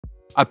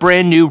A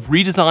brand new,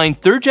 redesigned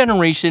 3rd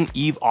generation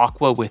EVE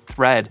Aqua with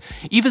Thread.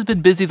 EVE has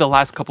been busy the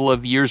last couple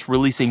of years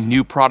releasing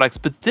new products,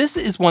 but this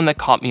is one that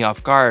caught me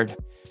off guard.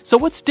 So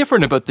what's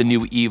different about the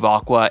new EVE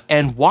Aqua,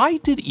 and why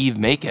did EVE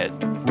make it?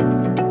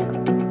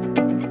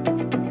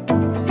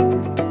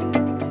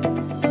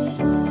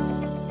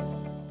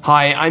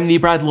 Hi, I'm the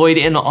Lloyd,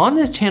 and on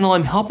this channel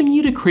I'm helping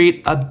you to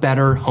create a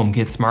better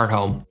HomeKit smart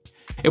home.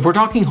 If we're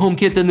talking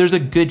HomeKit, then there's a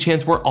good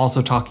chance we're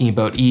also talking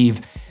about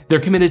EVE. They're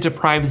committed to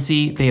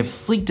privacy, they have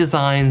sleek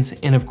designs,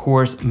 and of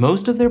course,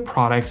 most of their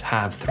products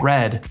have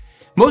Thread.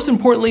 Most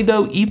importantly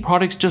though, EVE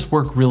products just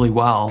work really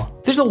well.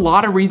 There's a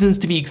lot of reasons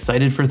to be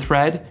excited for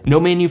Thread: no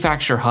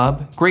manufacturer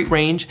hub, great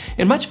range,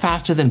 and much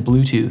faster than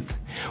Bluetooth.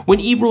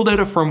 When EVE rolled out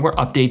a firmware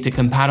update to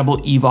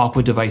compatible EVE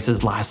Aqua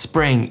devices last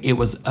spring, it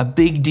was a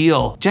big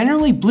deal.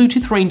 Generally,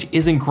 Bluetooth range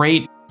isn't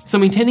great, so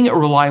maintaining a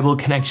reliable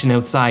connection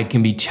outside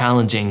can be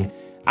challenging.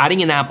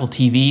 Adding an Apple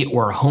TV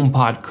or a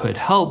Homepod could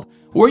help,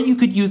 or you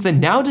could use the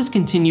now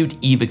discontinued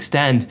EVE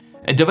Extend,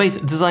 a device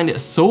designed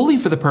solely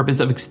for the purpose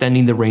of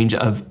extending the range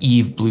of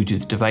EVE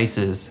Bluetooth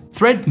devices.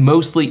 Thread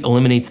mostly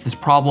eliminates this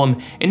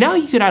problem, and now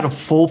you could add a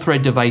full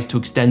Thread device to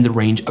extend the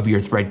range of your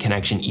Thread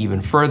connection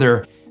even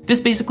further. This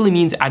basically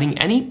means adding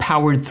any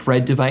powered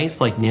Thread device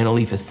like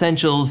Nanoleaf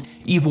Essentials,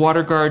 EVE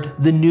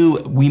WaterGuard, the new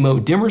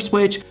Wemo dimmer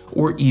switch,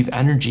 or EVE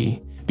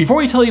Energy.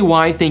 Before I tell you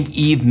why I think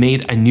EVE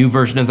made a new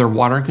version of their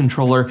water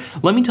controller,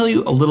 let me tell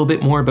you a little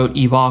bit more about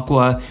EVE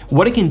Aqua,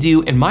 what it can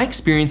do, and my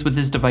experience with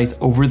this device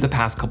over the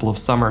past couple of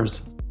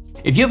summers.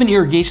 If you have an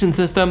irrigation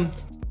system,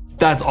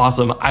 that's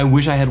awesome. I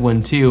wish I had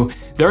one too.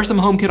 There are some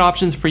HomeKit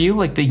options for you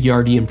like the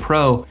Yardian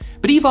Pro,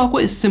 but EVE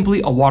Aqua is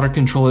simply a water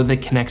controller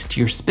that connects to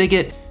your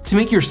spigot to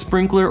make your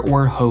sprinkler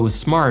or hose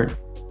smart.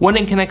 One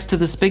end connects to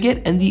the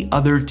spigot and the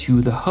other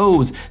to the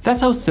hose.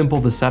 That's how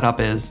simple the setup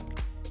is.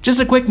 Just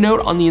a quick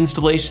note on the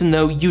installation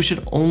though, you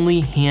should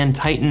only hand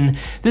tighten.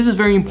 This is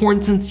very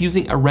important since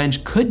using a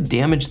wrench could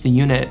damage the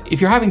unit.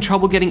 If you're having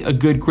trouble getting a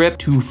good grip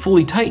to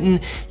fully tighten,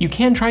 you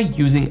can try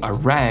using a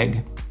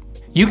rag.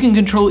 You can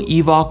control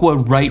EVE Aqua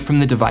right from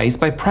the device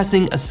by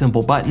pressing a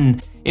simple button.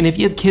 And if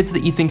you have kids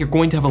that you think are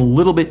going to have a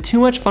little bit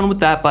too much fun with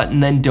that button,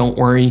 then don't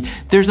worry,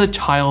 there's a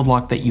child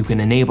lock that you can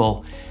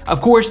enable.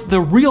 Of course, the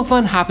real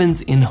fun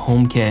happens in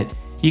HomeKit.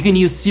 You can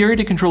use Siri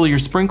to control your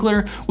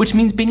sprinkler, which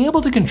means being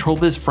able to control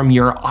this from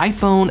your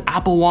iPhone,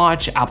 Apple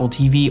Watch, Apple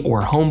TV,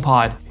 or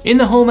HomePod. In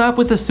the Home app,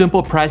 with a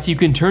simple press, you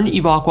can turn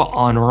EVE Aqua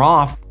on or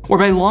off, or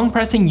by long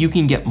pressing, you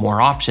can get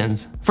more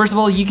options. First of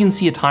all, you can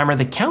see a timer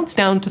that counts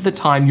down to the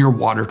time your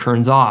water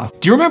turns off.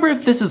 Do you remember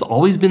if this has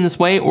always been this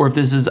way or if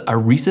this is a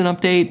recent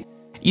update?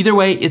 Either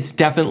way, it's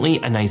definitely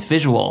a nice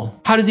visual.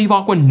 How does EVE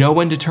Aqua know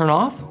when to turn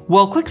off?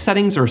 Well, click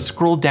Settings or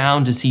scroll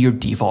down to see your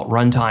default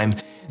runtime.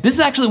 This is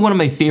actually one of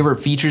my favorite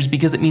features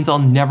because it means I'll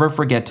never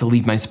forget to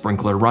leave my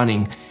sprinkler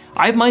running.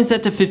 I have mine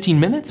set to 15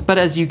 minutes, but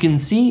as you can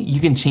see, you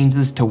can change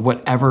this to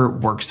whatever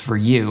works for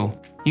you.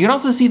 You can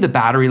also see the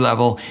battery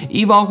level.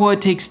 EVE Aqua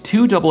takes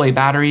 2 AA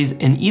batteries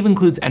and EVE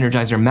includes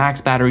Energizer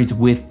Max batteries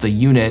with the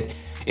unit.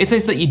 It's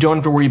nice that you don't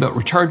have to worry about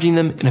recharging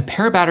them, and a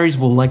pair of batteries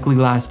will likely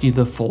last you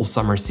the full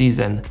summer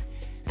season.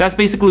 That's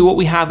basically what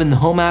we have in the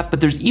Home app, but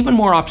there's even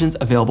more options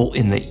available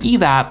in the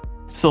EVE app,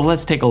 so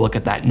let's take a look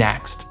at that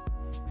next.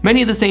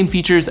 Many of the same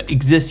features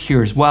exist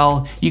here as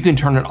well. You can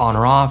turn it on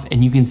or off,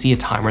 and you can see a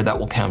timer that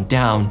will count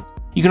down.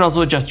 You can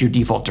also adjust your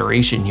default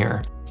duration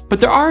here. But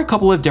there are a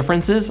couple of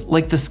differences,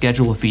 like the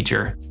schedule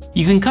feature.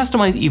 You can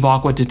customize EVE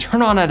Aqua to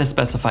turn on at a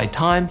specified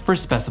time for a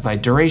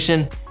specified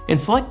duration, and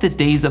select the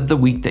days of the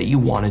week that you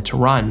want it to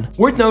run.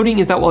 Worth noting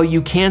is that while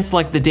you can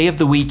select the day of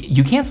the week,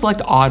 you can't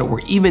select odd or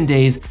even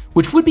days,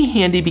 which would be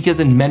handy because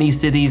in many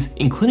cities,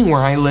 including where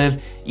I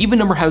live, even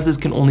numbered houses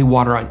can only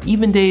water on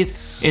even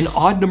days and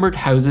odd numbered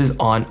houses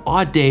on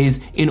odd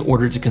days in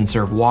order to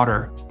conserve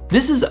water.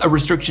 This is a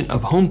restriction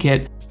of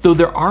HomeKit, though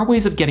there are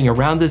ways of getting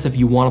around this if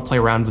you want to play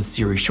around with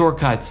Siri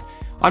shortcuts.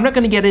 I'm not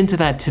going to get into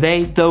that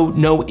today, though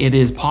no, it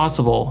is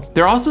possible.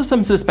 There are also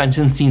some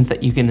suspension scenes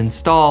that you can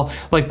install,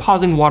 like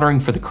pausing watering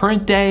for the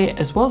current day,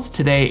 as well as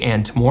today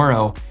and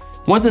tomorrow.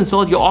 Once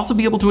installed, you'll also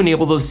be able to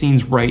enable those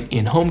scenes right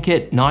in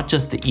HomeKit, not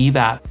just the EVE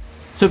app.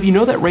 So if you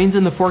know that rain's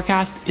in the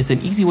forecast, it's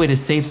an easy way to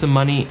save some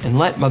money and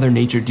let Mother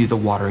Nature do the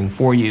watering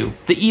for you.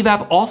 The EVE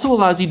app also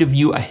allows you to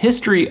view a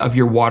history of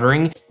your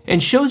watering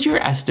and shows your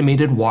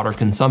estimated water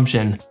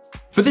consumption.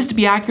 For this to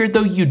be accurate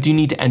though, you do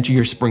need to enter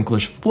your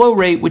sprinkler's flow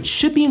rate, which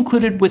should be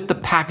included with the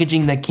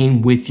packaging that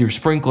came with your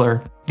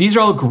sprinkler. These are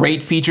all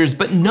great features,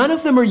 but none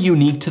of them are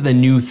unique to the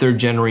new 3rd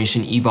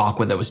generation EVE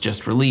Aqua that was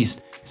just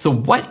released. So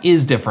what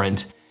is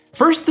different?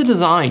 First, the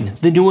design.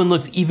 The new one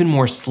looks even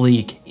more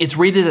sleek. It's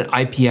rated at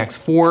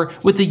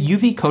IPX4 with a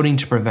UV coating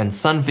to prevent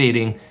sun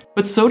fading,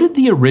 but so did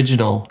the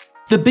original.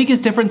 The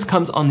biggest difference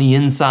comes on the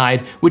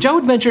inside, which I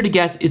would venture to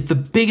guess is the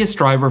biggest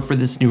driver for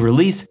this new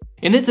release,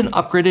 and it's an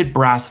upgraded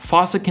brass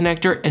faucet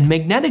connector and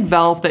magnetic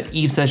valve that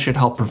EVE says should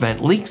help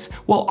prevent leaks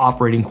while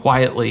operating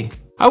quietly.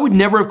 I would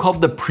never have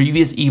called the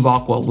previous EVE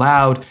Aqua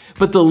loud,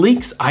 but the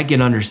leaks I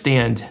can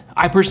understand.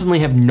 I personally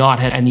have not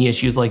had any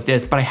issues like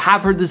this, but I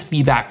have heard this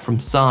feedback from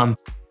some.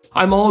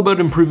 I'm all about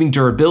improving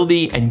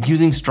durability and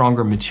using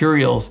stronger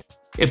materials.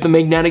 If the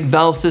magnetic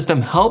valve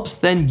system helps,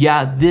 then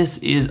yeah, this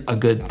is a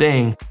good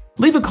thing.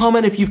 Leave a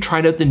comment if you've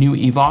tried out the new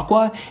EVE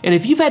Aqua, and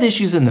if you've had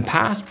issues in the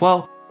past,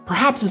 well,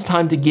 perhaps it's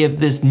time to give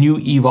this new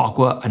EVE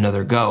Aqua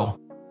another go.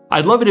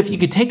 I'd love it if you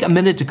could take a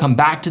minute to come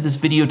back to this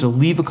video to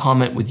leave a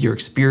comment with your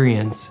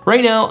experience.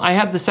 Right now, I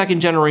have the 2nd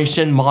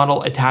generation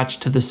model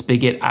attached to the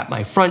spigot at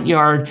my front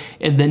yard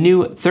and the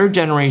new 3rd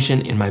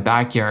generation in my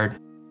backyard.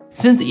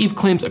 Since EVE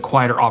claims a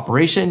quieter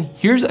operation,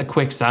 here's a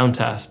quick sound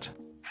test.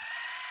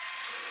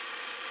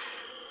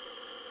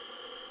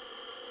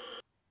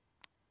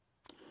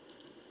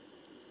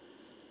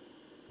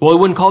 While I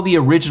wouldn't call the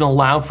original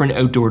loud for an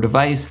outdoor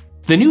device,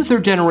 the new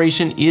 3rd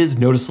generation is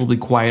noticeably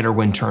quieter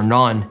when turned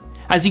on.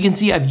 As you can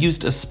see, I've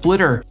used a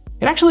splitter.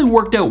 It actually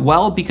worked out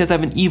well because I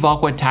have an EVE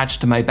Aqua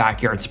attached to my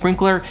backyard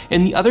sprinkler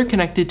and the other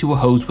connected to a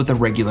hose with a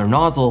regular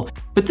nozzle,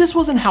 but this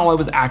wasn't how I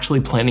was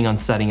actually planning on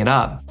setting it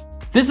up.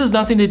 This has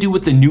nothing to do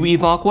with the new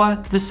EVE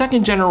Aqua. The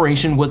 2nd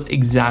generation was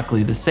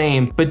exactly the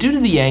same, but due to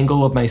the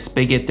angle of my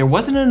spigot, there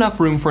wasn't enough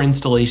room for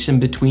installation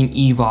between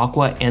EVE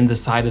Aqua and the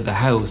side of the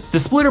house. The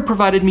splitter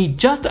provided me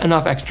just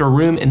enough extra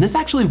room, and this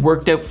actually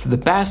worked out for the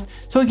best,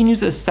 so I can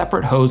use a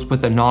separate hose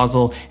with a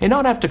nozzle and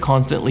not have to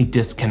constantly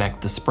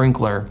disconnect the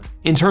sprinkler.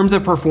 In terms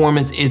of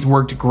performance, it's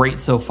worked great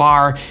so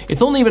far.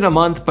 It's only been a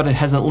month, but it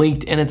hasn't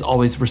leaked and it's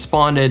always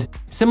responded,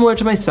 similar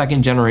to my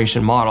 2nd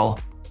generation model.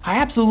 I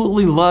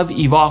absolutely love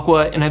EVE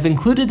Aqua, and I've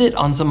included it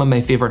on some of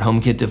my favorite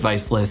HomeKit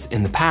device lists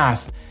in the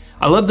past.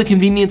 I love the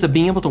convenience of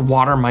being able to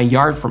water my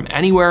yard from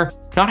anywhere,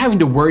 not having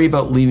to worry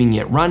about leaving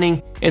it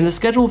running, and the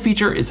schedule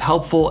feature is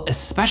helpful,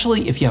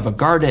 especially if you have a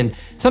garden,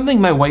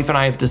 something my wife and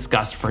I have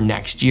discussed for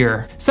next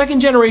year.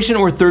 2nd generation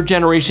or 3rd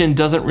generation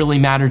doesn't really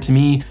matter to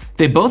me.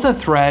 They both have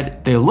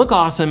thread, they look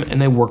awesome, and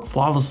they work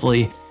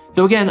flawlessly.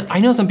 Though again, I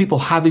know some people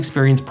have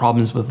experienced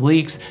problems with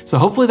leaks, so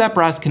hopefully that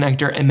brass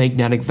connector and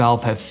magnetic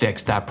valve have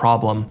fixed that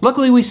problem.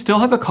 Luckily, we still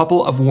have a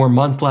couple of warm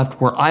months left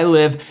where I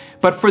live,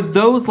 but for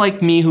those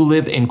like me who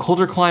live in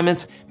colder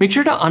climates, make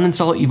sure to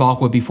uninstall EVE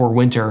Aqua before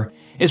winter.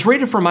 It's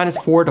rated for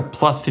 -4 to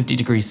 +50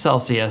 degrees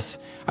Celsius.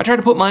 I tried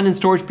to put mine in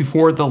storage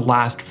before the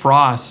last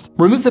frost.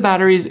 Remove the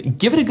batteries,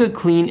 give it a good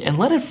clean, and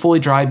let it fully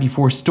dry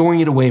before storing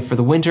it away for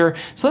the winter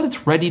so that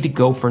it's ready to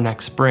go for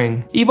next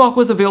spring. EVE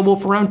Aqua is available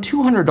for around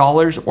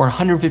 $200 or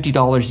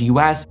 $150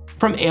 US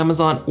from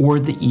Amazon or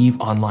the EVE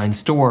online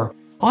store.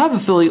 I'll have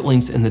affiliate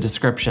links in the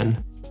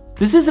description.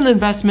 This is an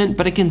investment,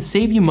 but it can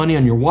save you money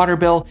on your water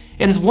bill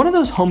and is one of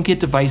those HomeKit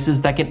devices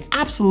that can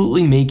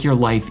absolutely make your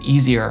life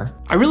easier.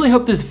 I really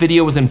hope this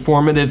video was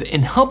informative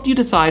and helped you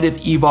decide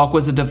if EVE Aqua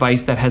is a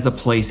device that has a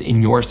place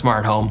in your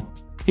smart home.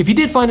 If you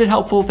did find it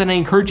helpful, then I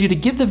encourage you to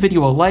give the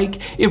video a like.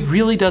 It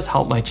really does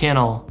help my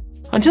channel.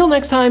 Until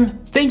next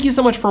time, thank you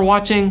so much for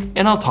watching,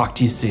 and I'll talk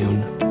to you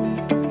soon.